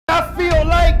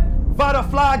Vada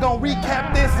Fly gonna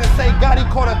recap this and say Gotti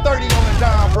caught a 30 on the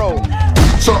John Bro.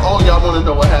 So all y'all wanna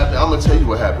know what happened, I'm gonna tell you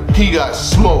what happened. He got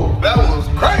smoked. That was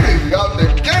crazy out the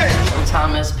game.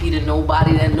 Sometimes SP to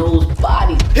nobody that knows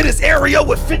body. Hit his area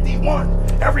with 51.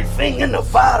 Everything in the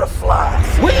Vada Fly.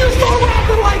 When you start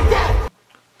rapping like that?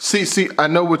 See, I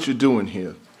know what you're doing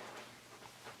here.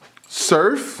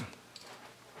 Surf,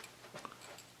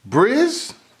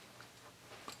 Brizz,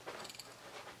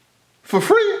 for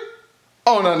free?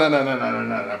 Oh, no.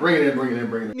 Bring it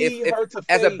in. If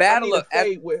as a battler,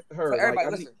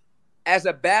 as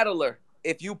a battler,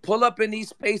 if you pull up in these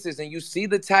spaces and you see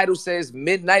the title says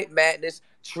Midnight Madness,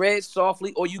 tread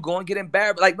softly or you gonna get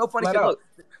embarrassed. Like, no funny shit. Look,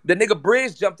 the nigga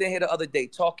Brizz jumped in here the other day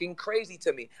talking crazy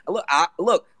to me. Look,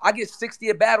 I get 60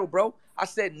 a battle, bro. I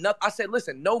said,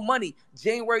 listen, no money,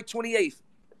 January 28th.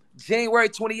 January,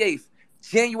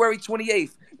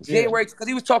 because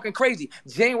he was talking crazy.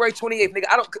 January 28th,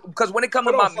 nigga. Because when it comes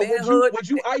to my manhood, would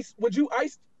you ice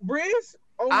Brizz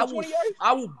on the 28th?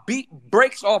 I will beat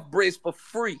breaks off Brizz for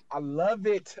free. I love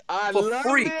it. For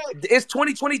free. It's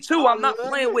 2022. I'm not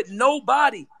playing with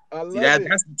nobody.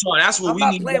 That's what we need.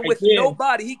 I'm not playing with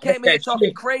nobody. He came in here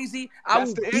talking crazy. I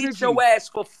will beat your ass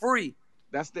for free.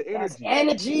 That's the energy.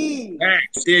 Energy.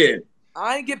 Shit.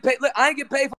 I ain't get paid. Look, I ain't get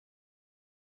paid for.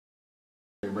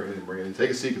 Bring it in. Take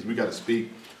a seat because we got to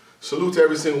speak. Salute to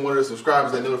every single one of the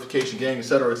subscribers, that notification gang,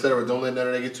 etc., etc. Don't let none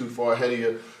of that get too far ahead of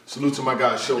you. Salute to my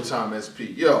guy, Showtime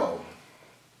SP. Yo,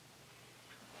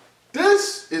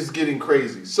 this is getting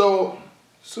crazy. So,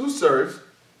 Sue Surf,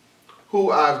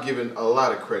 who I've given a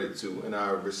lot of credit to, and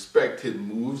I respect his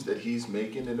moves that he's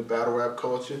making in the battle rap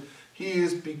culture, he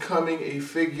is becoming a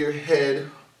figurehead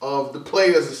of the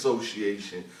Players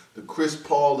Association, the Chris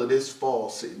Paul of this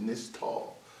fall, sitting this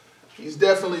tall. He's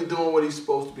definitely doing what he's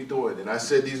supposed to be doing. And I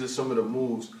said these are some of the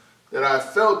moves that I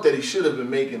felt that he should have been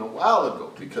making a while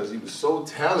ago because he was so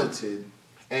talented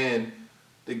and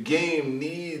the game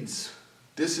needs,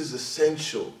 this is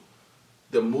essential,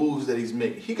 the moves that he's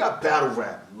making. He got battle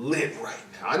rap lit right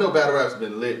now. I know battle rap's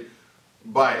been lit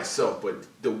by itself, but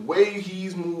the way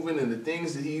he's moving and the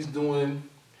things that he's doing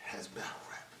has battle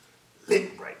rap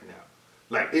lit right now.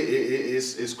 Like,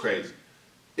 it's crazy.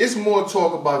 It's more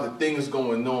talk about the things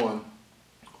going on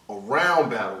around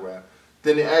battle rap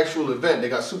than the actual event. They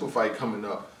got Super Fight coming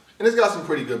up, and it's got some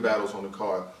pretty good battles on the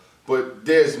card, but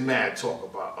there's mad talk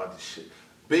about other shit.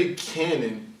 Big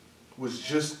Cannon was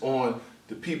just on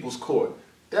the People's Court.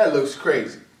 That looks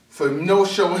crazy. For no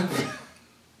showing.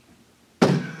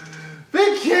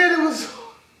 Big Cannon was...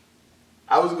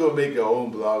 I was going to make your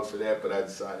own blog for that, but I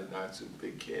decided not to.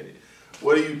 Big Cannon.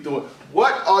 What are you doing?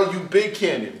 What are you, Big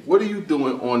Cannon? What are you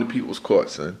doing on the People's Court,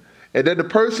 son? And then the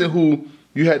person who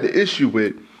you had the issue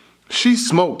with, she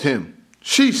smoked him.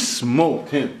 She smoked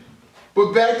him.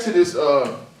 But back to this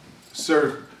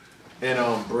Surf and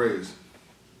Brizz.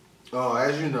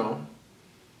 As you know,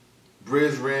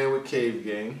 Brizz ran with Cave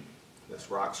Gang. That's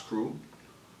Rock's crew.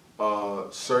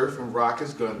 Surf and Rock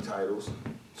is gun titles.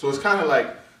 So it's kind of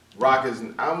like Rock is,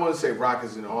 I want to say Rock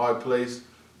is in a hard place.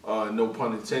 No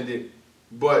pun intended.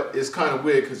 But it's kind of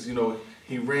weird because, you know,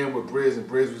 he ran with Brizz and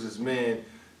Brizz was his man.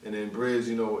 And then Brizz,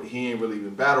 you know, he ain't really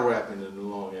been battle rapping in a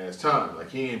long ass time. Like,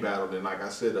 he ain't battled in, like I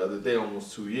said the other day,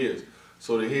 almost 2 years.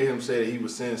 So to hear him say that he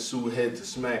was sending Sue head to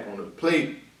smack on the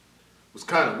plate was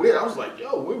kind of weird. I was like,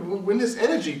 yo, when this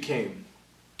energy came.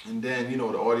 And then, you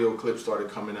know, the audio clips started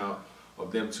coming out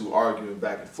of them two arguing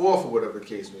back and forth or whatever the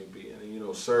case may be. And, you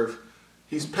know, Surf,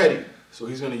 he's petty. So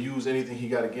he's going to use anything he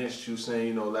got against you, saying,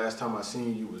 you know, last time I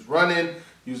seen you was running,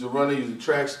 you was a runner, you was a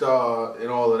track star, and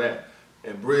all of that.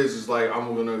 And Brizz is like,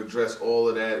 I'm going to address all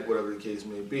of that, whatever the case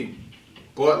may be.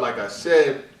 But like I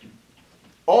said,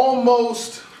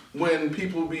 almost when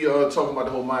people be talking about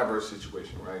the whole MyVerse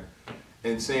situation, right?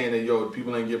 And saying that, yo,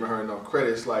 people ain't giving her enough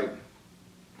credit. It's like,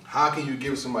 how can you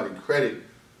give somebody credit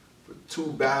for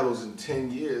 2 battles in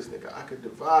 10 years? Nigga, I could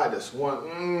divide this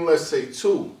one, let's say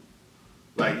 2.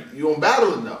 Like, you don't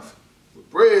battle enough.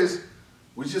 With Brizz,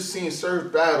 we just seen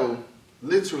Surf battle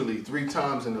literally 3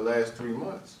 times in the last 3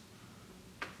 months.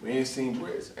 We ain't seen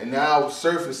Brizz. And now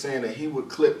Surf is saying that he would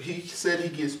clip, he said he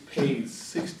gets paid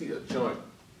 60 a joint.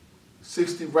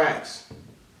 60 racks.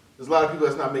 There's a lot of people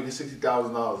that's not making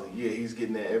 $60,000 a year. He's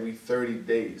getting that every 30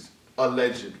 days,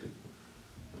 allegedly.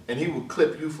 And he would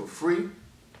clip you for free?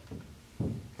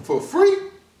 For free?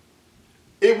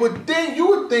 You would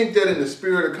think that in the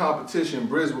spirit of competition,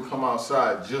 Brizz would come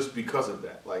outside just because of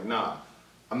that. Like, nah,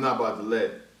 I'm not about to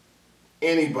let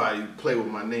anybody play with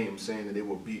my name saying that they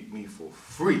will beat me for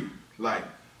free. Like,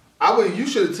 you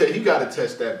should have taken, you got to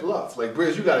test that bluff. Like,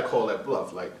 Brizz, you got to call that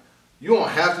bluff. Like, you don't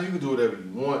have to, you can do whatever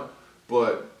you want,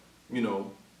 but, you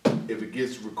know, if it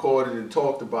gets recorded and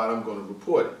talked about, I'm gonna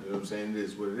report it. You know what I'm saying? It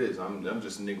is what it is. I'm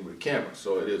just a nigga with a camera,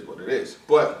 so it is what it is.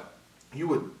 But you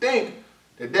would think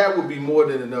that would be more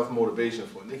than enough motivation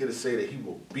for a nigga to say that he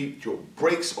will beat your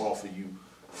brakes off of you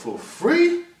for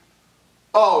free.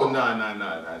 Oh,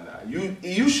 nah.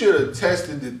 You should have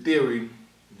tested the theory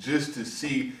just to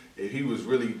see if he was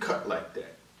really cut like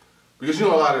that. Because you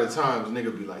know a lot of the times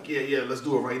niggas be like, yeah, let's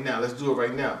do it right now. Let's do it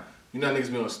right now. You know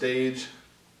niggas be on stage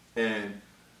and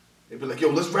they be like, yo,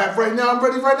 let's rap right now. I'm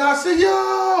ready right now. I say,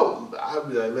 yo. I'll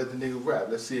be like, let the nigga rap.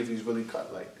 Let's see if he's really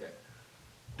cut like that.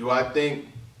 Do I think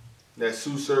that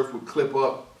Sue Surf would clip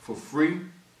up for free?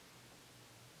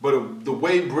 But the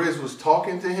way Brizz was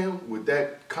talking to him with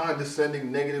that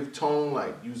condescending negative tone,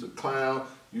 like use a clown,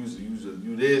 use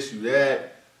you this, you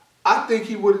that, I think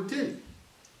he would have did it.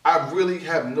 I really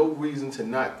have no reason to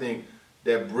not think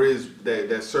that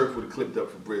that Surf would have clipped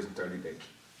up for Brizz in 30 days.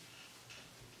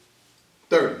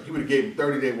 30. He would have gave him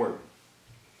 30-day work.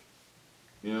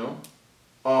 You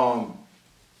know?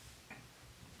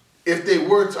 If they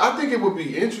were to, I think it would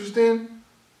be interesting.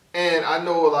 And I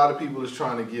know a lot of people is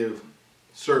trying to give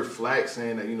Surf flack,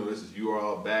 saying that, you know, this is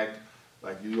URL backed.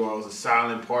 Like URL is a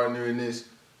silent partner in this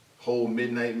whole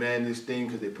Midnight Madness thing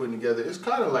because they're putting together. It's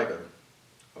kind of like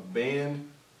a band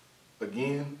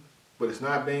again, but it's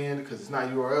not banned because it's not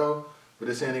URL. But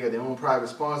they're saying they got their own private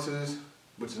sponsors,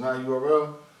 which is not URL.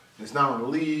 And it's not on the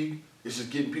league. It's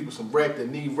just getting people some rec that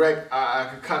need rec. I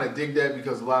could kind of dig that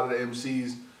because a lot of the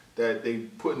MCs that they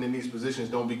putting in these positions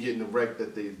don't be getting the rec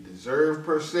that they deserve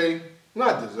per se.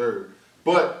 Not deserve,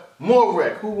 but more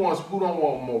rec. Who don't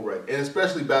want more rec? And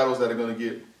especially battles that are gonna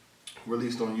get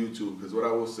released on YouTube. Because what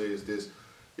I will say is this: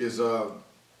 is the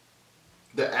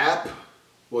app,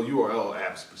 well, URL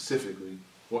app specifically,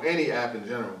 or any app in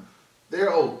general,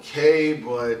 they're okay,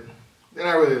 but they're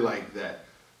not really like that.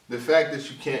 The fact that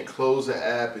you can't close the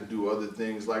app and do other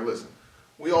things, like, listen,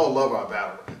 we all love our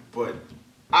battle rap, but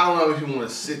I don't know if you want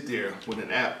to sit there with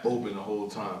an app open the whole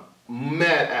time.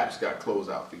 Mad apps got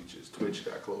closeout features. Twitch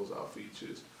got closeout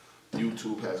features.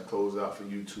 YouTube has closeout for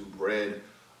YouTube Red.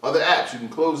 Other apps you can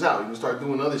close out. You can start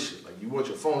doing other shit. Like you want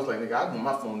your phone. It's like, nigga, I want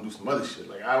my phone to do some other shit.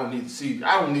 Like I don't need to see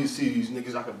these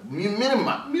niggas. I can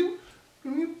minimize,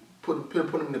 put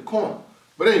them in the corner.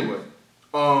 But anyway,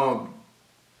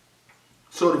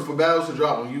 so for battles to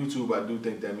drop on YouTube, I do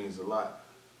think that means a lot.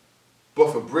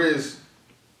 But for Brizz,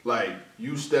 like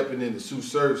you stepping into Sue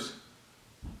Surf's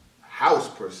house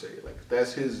per se, like if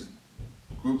that's his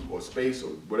group or space or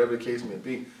whatever the case may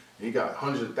be, and he got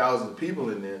hundreds of thousands of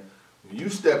people in there. When you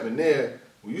step in there,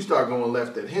 when you start going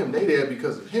left at him, they there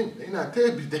because of him. They not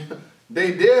there.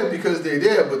 They there because they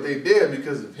there, but they there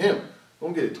because of him.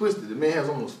 Don't get it twisted. The man has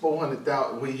almost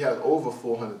 400,000. Well, he has over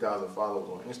 400,000 followers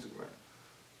on Instagram.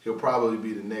 He'll probably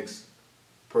be the next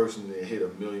person to hit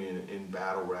 1 million in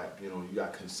battle rap. You know, you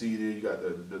got Conceited, you got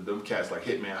them cats like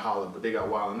Hitman Holler, but they got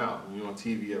wilding out. When you're on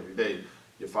TV every day,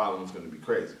 your following's gonna be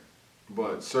crazy.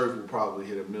 But Surf will probably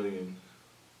hit 1 million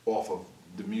off of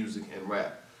the music and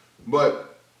rap.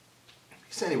 But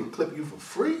he's saying he would clip you for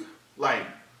free? Like,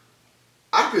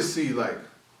 I could see like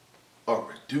a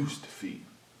reduced fee.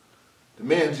 The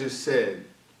man just said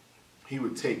he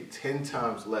would take 10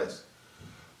 times less.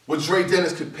 What Dre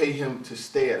Dennis could pay him to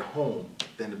stay at home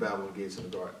than the battle on Gates in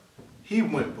the Garden. He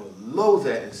went below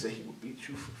that and said he would beat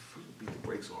you for free, beat the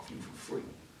brakes off you for free.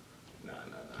 Nah.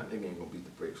 Nigga ain't gonna beat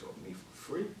the brakes off me for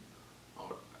free.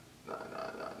 Oh, nah.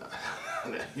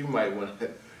 You might want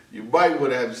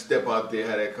to have to step out there and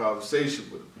have that conversation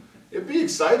with him. It'd be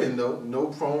exciting though. No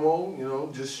promo, you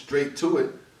know, just straight to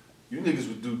it. You niggas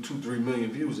would do 2-3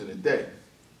 million views in a day.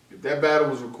 If that battle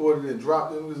was recorded and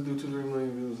dropped, then we would do 2-3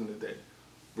 million views in a day.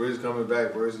 Brizz coming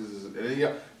back versus, and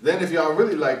then if y'all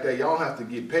really like that, y'all don't have to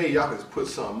get paid. Y'all can just put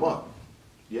something up.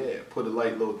 Yeah, put a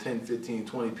light little 10, 15,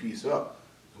 20 piece up.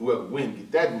 Whoever win,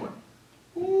 get that money.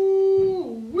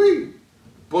 Ooh-wee.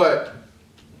 But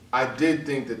I did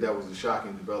think that was a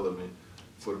shocking development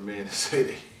for the man to say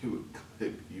that he would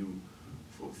clip you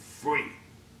for free.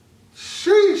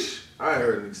 Sheesh. I ain't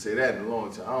heard a nigga say that in a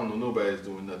long time. I don't know nobody that's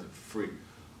doing nothing for free.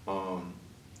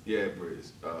 Yeah,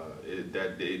 Brizz.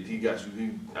 He got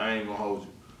you. I ain't gonna hold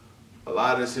you. A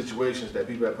lot of the situations that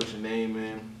people have put your name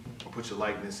in or put your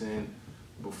likeness in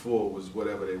before was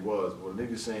whatever they was. But a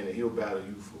nigga saying that he'll battle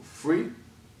you for free,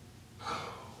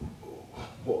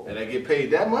 and I get paid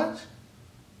that much,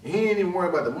 he ain't even worried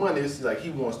about the money. It's like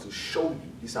he wants to show you.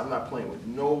 He said, I'm not playing with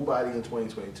nobody in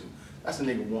 2022. That's a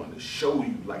nigga wanting to show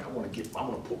you, like I want to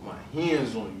put my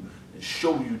hands on you and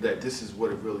show you that this is what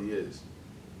it really is.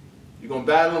 You gonna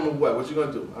battle him or what? What you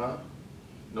gonna do, huh?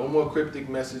 No more cryptic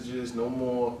messages, no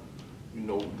more, you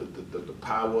know, the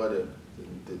power,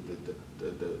 the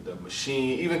the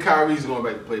machine. Even Kyrie's going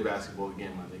back to play basketball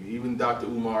again, my nigga. Even Dr.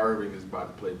 Umar Irving is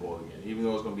about to play ball again. Even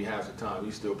though it's going to be half the time,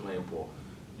 he's still playing ball.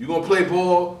 You going to play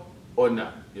ball or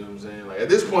not? You know what I'm saying? Like, at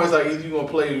this point, it's like either you're going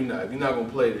to play or you're not. If you're not going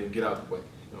to play, then get out the way.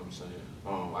 You know what I'm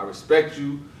saying? I respect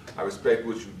you. I respect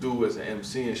what you do as an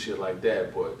MC and shit like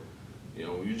that, but, you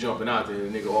know, when you jumping out there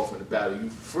and a nigga offering to battle you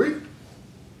for free,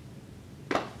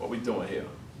 what we doing here?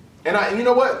 And you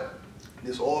know what?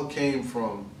 This all came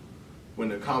from when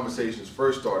the conversations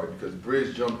first started, because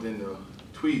Brizz jumped in the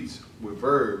tweets with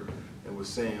Verb and was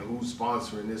saying who's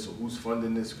sponsoring this or who's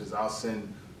funding this, because I'll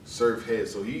send Surf Head.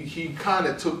 So he kind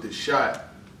of took the shot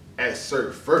at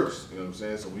Surf first, you know what I'm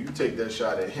saying? So when you take that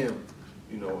shot at him,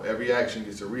 you know, every action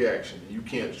gets a reaction. And you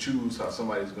can't choose how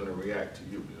somebody's going to react to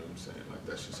you, you know what I'm saying? Like,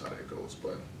 that's just how that goes.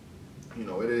 But, you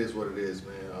know, it is what it is,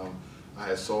 man. I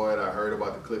had saw it, I heard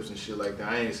about the clips and shit like that.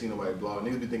 I ain't seen nobody blog.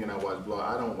 Niggas be thinking I watch blogs.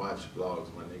 I don't watch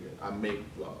blogs, my nigga. I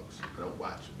make vlogs. I don't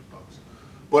watch vlogs.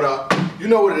 But you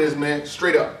know what it is, man.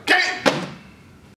 Straight up. Gang!